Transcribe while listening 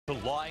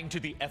lying to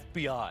the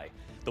FBI.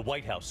 The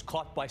White House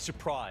caught by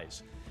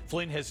surprise.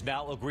 Flynn has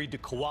now agreed to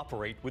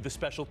cooperate with the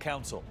special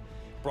counsel.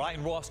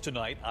 Brian Ross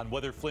tonight on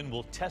whether Flynn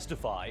will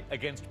testify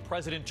against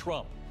President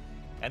Trump.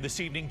 And this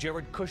evening,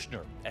 Jared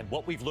Kushner and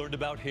what we've learned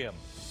about him.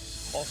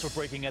 Also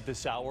breaking at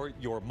this hour,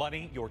 your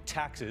money, your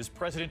taxes,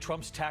 President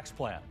Trump's tax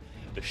plan.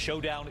 The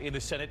showdown in the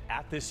Senate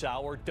at this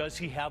hour. Does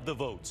he have the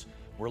votes?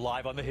 We're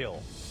live on the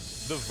Hill.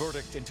 The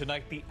verdict, and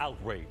tonight the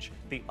outrage.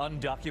 The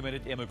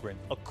undocumented immigrant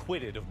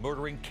acquitted of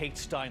murdering Kate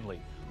Steinle,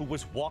 who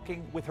was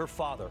walking with her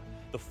father.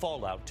 The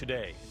fallout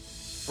today.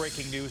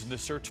 Breaking news in the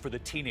search for the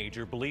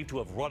teenager believed to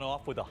have run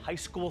off with a high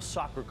school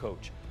soccer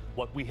coach.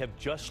 What we have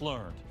just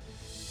learned.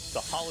 The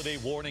holiday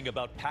warning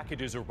about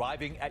packages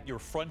arriving at your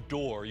front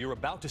door. You're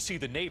about to see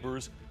the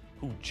neighbors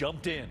who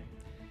jumped in.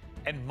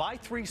 And my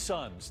three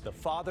sons, the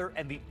father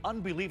and the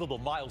unbelievable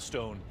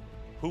milestone.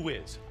 Who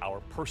is our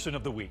person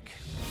of the week?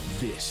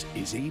 This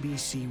is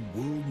ABC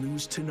World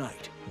News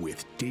Tonight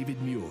with David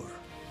Muir.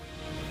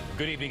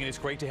 Good evening, and it's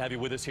great to have you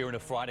with us here on a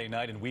Friday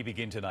night. And we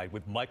begin tonight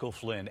with Michael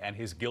Flynn and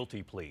his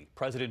guilty plea.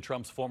 President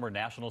Trump's former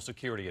national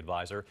security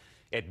advisor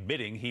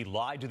admitting he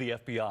lied to the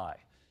FBI,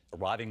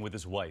 arriving with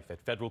his wife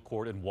at federal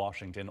court in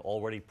Washington,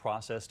 already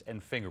processed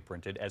and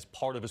fingerprinted as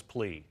part of his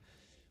plea.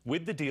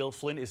 With the deal,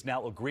 Flynn is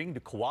now agreeing to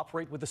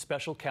cooperate with the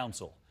special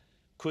counsel.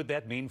 Could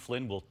that mean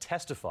Flynn will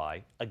testify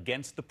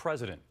against the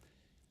president?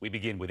 We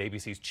begin with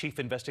ABC's chief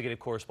investigative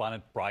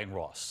correspondent, Brian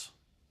Ross.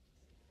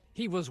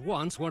 He was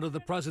once one of the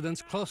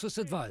president's closest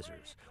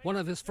advisors, one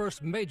of his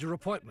first major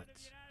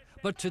appointments.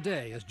 But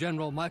today, as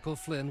General Michael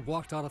Flynn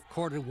walked out of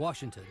court in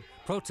Washington,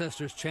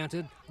 protesters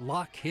chanted,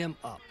 "Lock him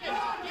up."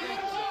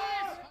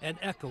 An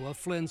echo of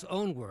Flynn's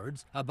own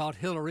words about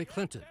Hillary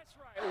Clinton.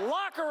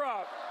 Lock her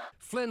up!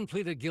 Flynn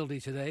pleaded guilty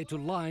today to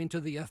lying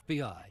to the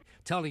FBI,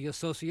 telling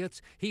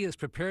associates he is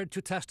prepared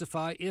to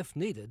testify, if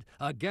needed,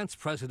 against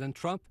President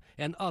Trump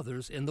and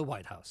others in the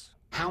White House.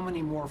 How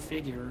many more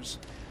figures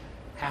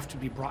have to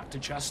be brought to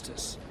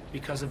justice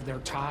because of their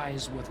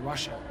ties with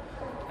Russia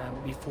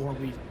before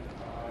we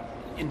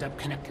end up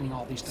connecting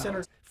all these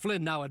dots?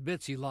 Flynn now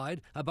admits he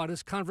lied about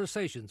his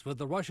conversations with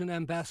the Russian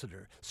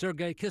ambassador,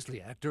 Sergei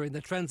Kislyak, during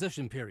the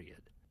transition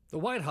period. The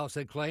White House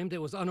had claimed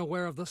it was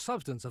unaware of the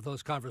substance of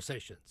those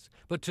conversations.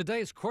 But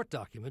today's court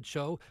documents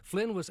show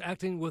Flynn was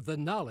acting with the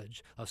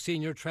knowledge of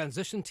senior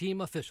transition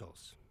team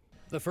officials.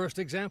 The first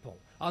example,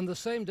 on the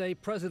same day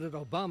President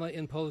Obama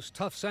imposed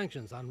tough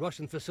sanctions on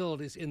Russian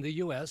facilities in the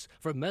U.S.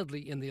 for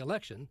meddling in the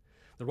election,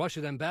 the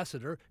Russian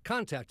ambassador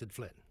contacted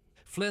Flynn.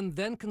 Flynn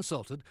then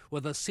consulted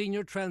with a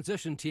senior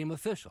transition team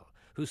official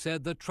who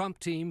said the Trump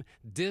team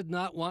did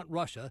not want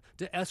Russia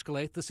to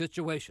escalate the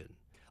situation,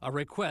 a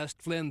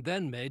request Flynn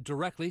then made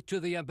directly to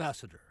the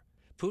ambassador.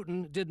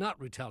 Putin did not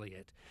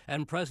retaliate,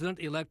 and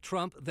President-elect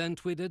Trump then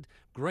tweeted,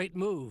 "Great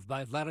move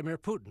by Vladimir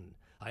Putin.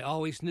 I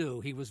always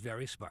knew he was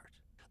very smart."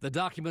 The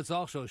documents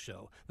also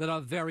show that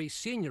a very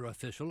senior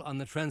official on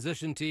the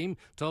transition team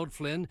told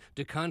Flynn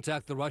to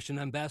contact the Russian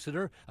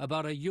ambassador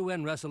about a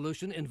UN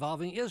resolution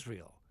involving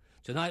Israel.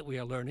 Tonight we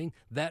are learning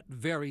that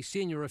very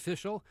senior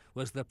official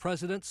was the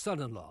president's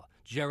son-in-law,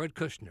 Jared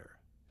Kushner.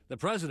 The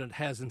president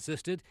has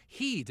insisted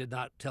he did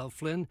not tell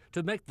Flynn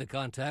to make the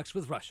contacts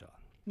with Russia.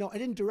 No, I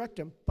didn't direct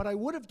him, but I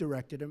would have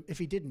directed him if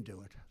he didn't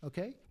do it,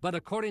 okay? But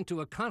according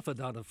to a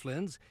confidant of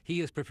Flynn's, he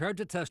is prepared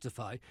to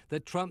testify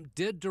that Trump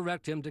did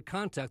direct him to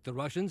contact the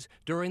Russians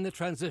during the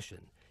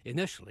transition,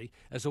 initially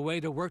as a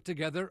way to work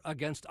together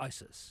against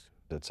ISIS.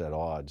 It's at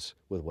odds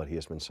with what he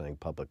has been saying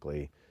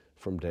publicly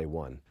from day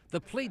one.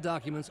 The plea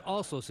documents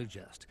also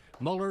suggest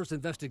Mueller's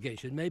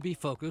investigation may be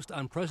focused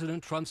on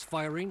President Trump's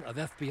firing of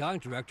FBI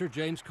Director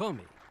James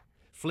Comey.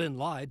 Flynn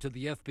lied to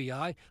the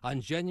FBI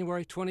on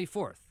January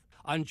 24th.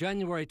 On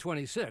January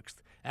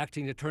 26th,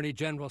 Acting Attorney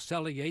General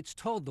Sally Yates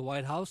told the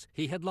White House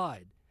he had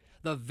lied.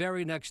 The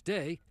very next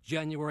day,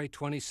 January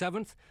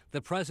 27th,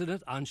 the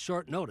president, on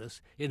short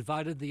notice,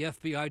 invited the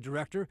FBI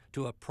director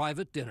to a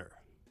private dinner.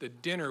 The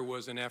dinner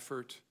was an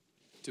effort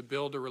to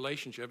build a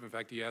relationship. In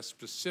fact, he asked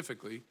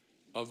specifically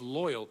of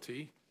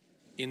loyalty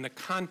in the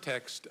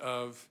context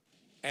of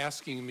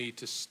asking me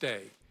to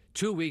stay.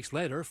 2 weeks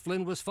later,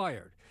 Flynn was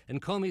fired,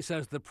 and Comey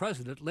says the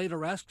president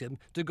later asked him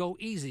to go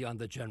easy on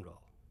the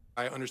general.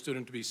 I understood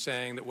him to be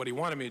saying that what he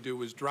wanted me to do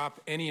was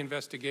drop any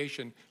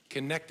investigation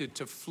connected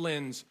to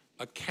Flynn's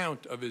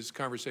account of his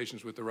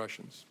conversations with the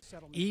Russians.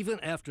 Even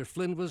after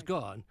Flynn was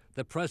gone,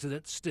 the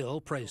president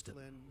still praised him.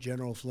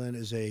 General Flynn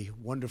is a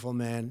wonderful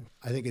man.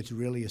 I think it's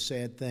really a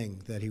sad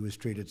thing that he was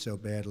treated so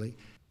badly.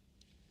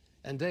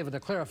 And David, a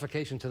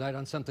clarification tonight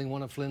on something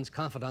one of Flynn's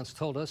confidants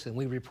told us, and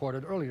we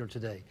reported earlier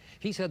today.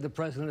 He said the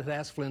president had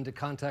asked Flynn to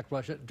contact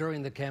Russia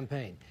during the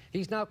campaign.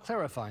 He's now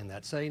clarifying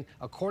that, saying,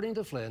 according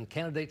to Flynn,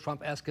 candidate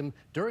Trump asked him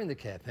during the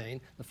campaign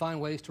to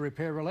find ways to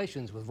repair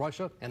relations with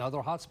Russia and other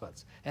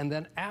hotspots. And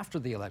then after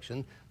the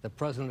election, the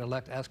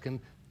president-elect asked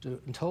him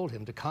and told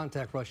him to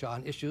contact Russia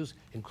on issues,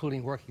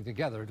 including working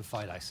together to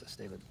fight ISIS.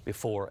 David.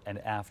 Before and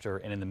after,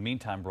 and in the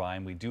meantime,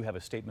 Brian, we do have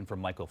a statement from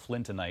Michael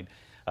Flynn tonight.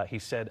 He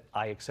said,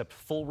 "I accept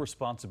full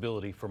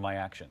responsibility for my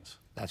actions."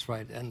 That's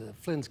right. And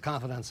Flynn's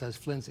confidant says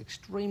Flynn's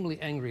extremely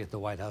angry at the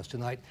White House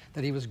tonight,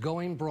 that he was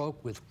going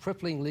broke with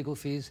crippling legal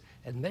fees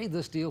and made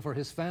this deal for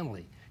his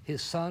family.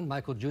 His son,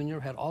 Michael Jr.,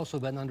 had also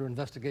been under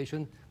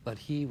investigation, but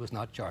he was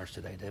not charged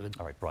today, David.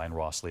 All right, Brian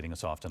Ross leading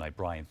us off tonight.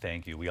 Brian,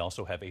 thank you. We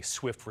also have a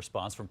swift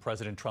response from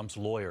President Trump's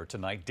lawyer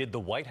tonight. Did the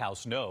White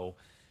House know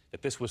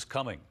that this was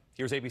coming?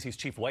 Here's ABC's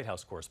chief White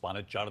House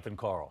correspondent, Jonathan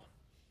Karl.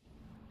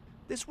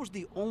 This was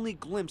the only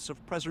glimpse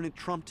of President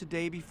Trump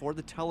today before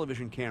the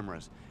television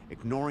cameras,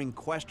 ignoring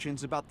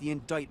questions about the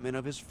indictment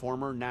of his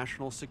former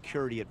national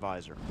security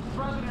advisor.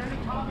 President,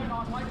 any comment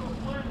on Michael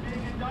Flynn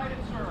being indicted,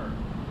 sir?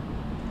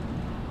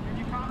 Can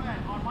you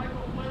comment on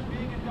Michael Flynn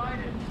being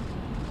indicted?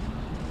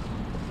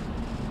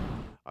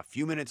 A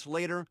few minutes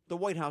later, the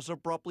White House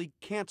abruptly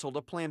canceled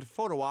a planned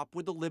photo op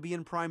with the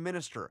Libyan prime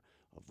minister,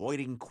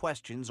 avoiding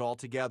questions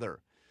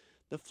altogether.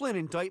 The Flynn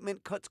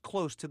indictment cuts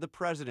close to the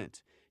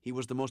president. He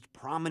was the most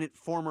prominent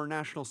former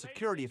national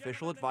security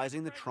official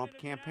advising the Trump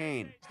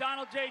campaign.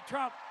 Donald J.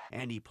 Trump.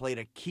 And he played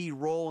a key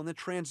role in the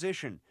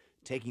transition,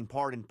 taking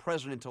part in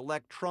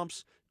President-elect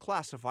Trump's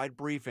classified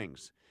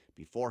briefings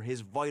before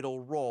his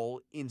vital role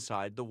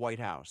inside the White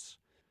House.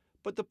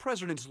 But the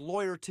president's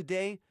lawyer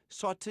today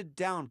sought to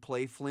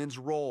downplay Flynn's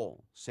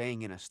role,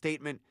 saying in a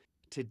statement,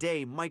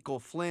 "Today, Michael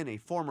Flynn, a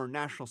former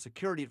national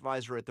security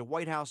advisor at the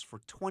White House for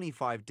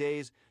 25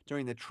 days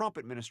during the Trump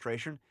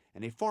administration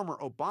and a former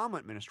Obama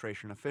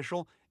administration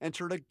official,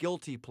 entered a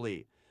guilty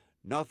plea.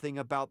 Nothing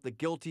about the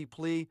guilty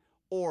plea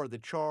or the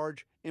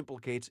charge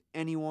implicates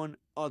anyone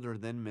other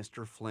than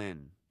Mr.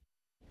 Flynn."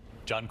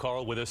 John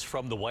Karl with us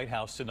from the White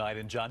House tonight.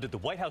 And John, did the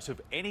White House have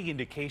any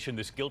indication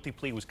this guilty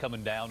plea was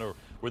coming down, or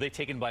were they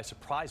taken by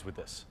surprise with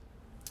this?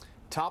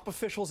 Top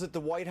officials at the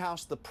White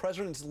House, the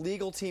president's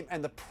legal team,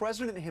 and the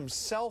president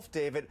himself,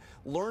 David,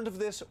 learned of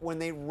this when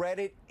they read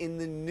it in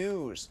the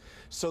news.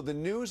 So the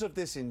news of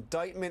this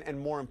indictment, and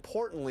more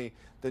importantly,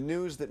 the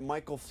news that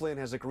Michael Flynn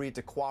has agreed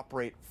to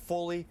cooperate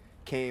fully,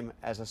 came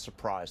as a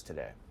surprise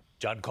today.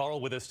 John Karl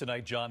with us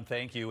tonight. John,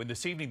 thank you. And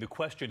this evening, the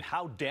question,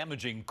 how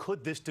damaging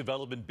could this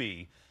development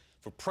be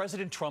for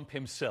President Trump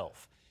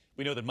himself?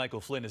 We know that Michael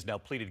Flynn has now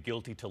pleaded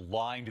guilty to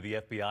lying to the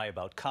FBI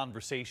about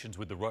conversations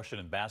with the Russian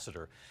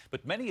ambassador.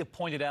 But many have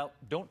pointed out,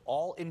 don't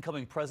all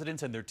incoming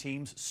presidents and their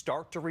teams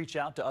start to reach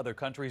out to other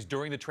countries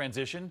during the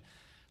transition?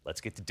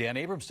 Let's get to Dan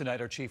Abrams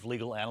tonight, our chief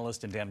legal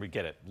analyst. And Dan, we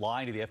get it.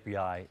 Lying to the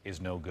FBI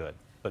is no good.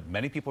 But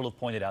many people have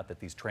pointed out that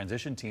these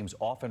transition teams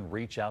often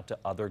reach out to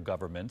other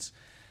governments.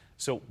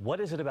 So what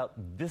is it about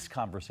this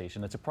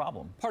conversation that's a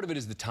problem? Part of it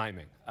is the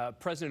timing.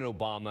 President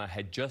Obama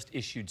had just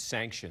issued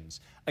sanctions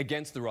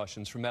against the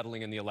Russians for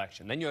meddling in the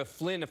election. Then you have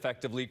Flynn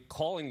effectively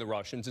calling the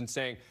Russians and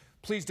saying,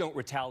 please don't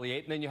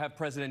retaliate. And then you have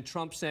President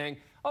Trump saying,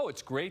 oh,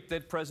 it's great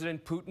that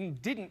President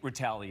Putin didn't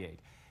retaliate.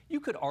 You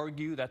could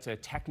argue that's a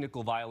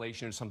technical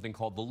violation of something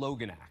called the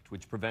Logan Act,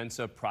 which prevents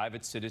a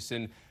private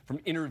citizen from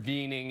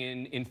intervening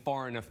in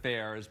foreign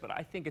affairs, but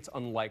I think it's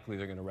unlikely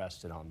they're going to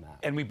rest it on that.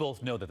 And we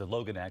both know that the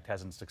Logan Act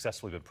hasn't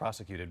successfully been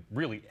prosecuted,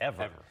 really,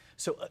 ever.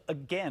 So,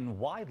 again,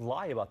 why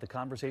lie about the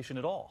conversation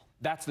at all?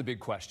 That's the big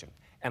question.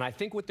 And I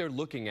think what they're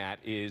looking at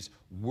is,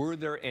 were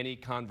there any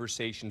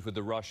conversations with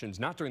the Russians,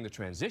 not during the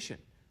transition,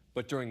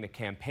 but during the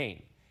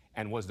campaign?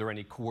 And was there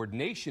any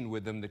coordination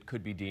with them that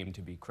could be deemed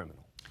to be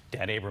criminal?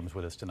 Dan Abrams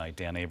with us tonight.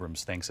 Dan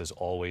Abrams, thanks as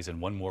always. And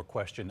one more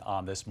question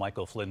on this.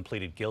 Michael Flynn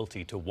pleaded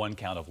guilty to one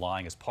count of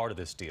lying as part of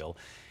this deal.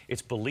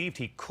 It's believed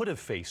he could have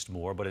faced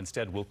more, but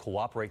instead will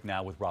cooperate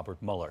now with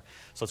Robert Mueller.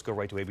 So let's go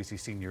right to ABC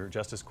senior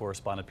justice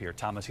correspondent Pierre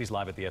Thomas. He's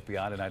live at the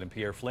FBI tonight. And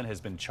Pierre, Flynn has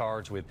been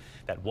charged with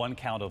that one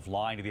count of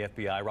lying to the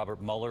FBI.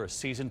 Robert Mueller, a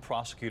seasoned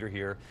prosecutor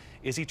here,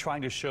 is he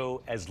trying to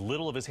show as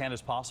little of his hand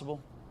as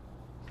possible?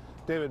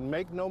 David,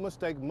 make no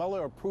mistake,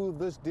 Mueller approved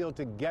this deal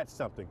to get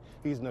something.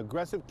 He's an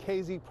aggressive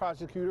KZ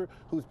prosecutor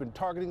who's been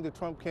targeting the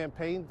Trump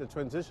campaign, the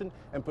transition,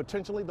 and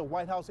potentially the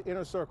White House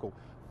inner circle.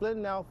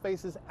 Flynn now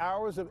faces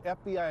hours of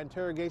FBI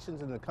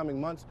interrogations in the coming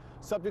months,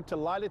 subject to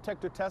lie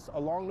detector tests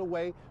along the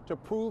way to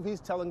prove he's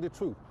telling the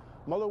truth.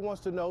 Mueller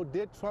wants to know,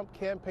 did Trump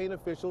campaign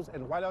officials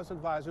and White House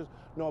advisors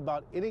know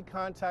about any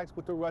contacts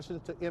with the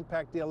Russians to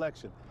impact the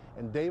election?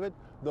 And David,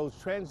 those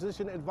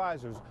transition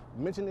advisors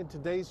mentioned in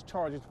today's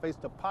charges face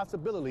the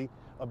possibility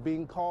of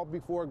being called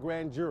before a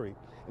grand jury.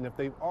 And if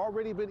they've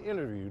already been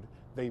interviewed,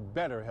 they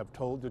better have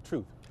told the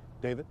truth.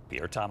 David?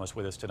 Pierre Thomas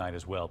with us tonight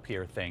as well.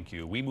 Pierre, thank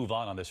you. We move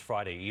on this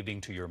Friday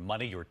evening to your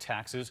money, your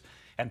taxes,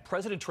 and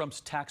President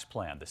Trump's tax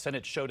plan. The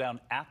Senate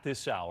showdown at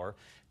this hour.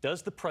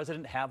 Does the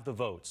president have the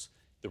votes?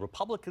 The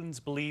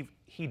Republicans believe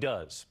he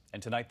does.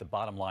 And tonight, the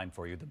bottom line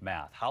for you, the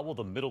math. How will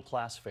the middle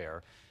class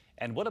fare?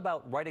 And what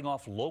about writing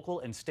off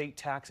local and state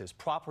taxes,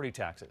 property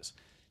taxes?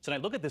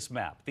 Tonight, look at this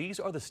map. These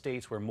are the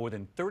states where more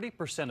than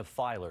 30% of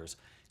filers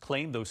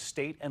claim those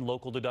state and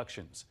local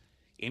deductions.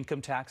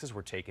 Income taxes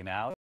were taken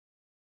out.